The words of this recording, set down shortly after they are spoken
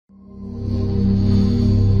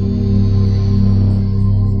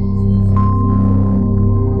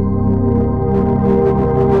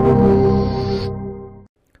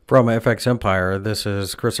From FX Empire, this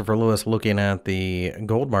is Christopher Lewis looking at the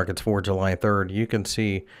gold markets for July 3rd. You can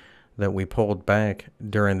see that we pulled back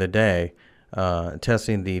during the day,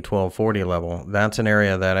 testing the 1240 level. That's an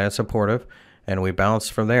area that is supportive, and we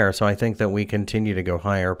bounced from there. So I think that we continue to go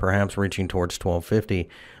higher, perhaps reaching towards 1250.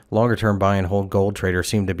 Longer term buy and hold gold traders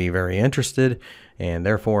seem to be very interested, and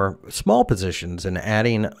therefore small positions and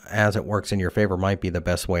adding as it works in your favor might be the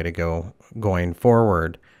best way to go going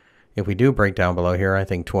forward. If we do break down below here, I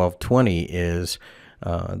think 1220 is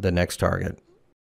the next target.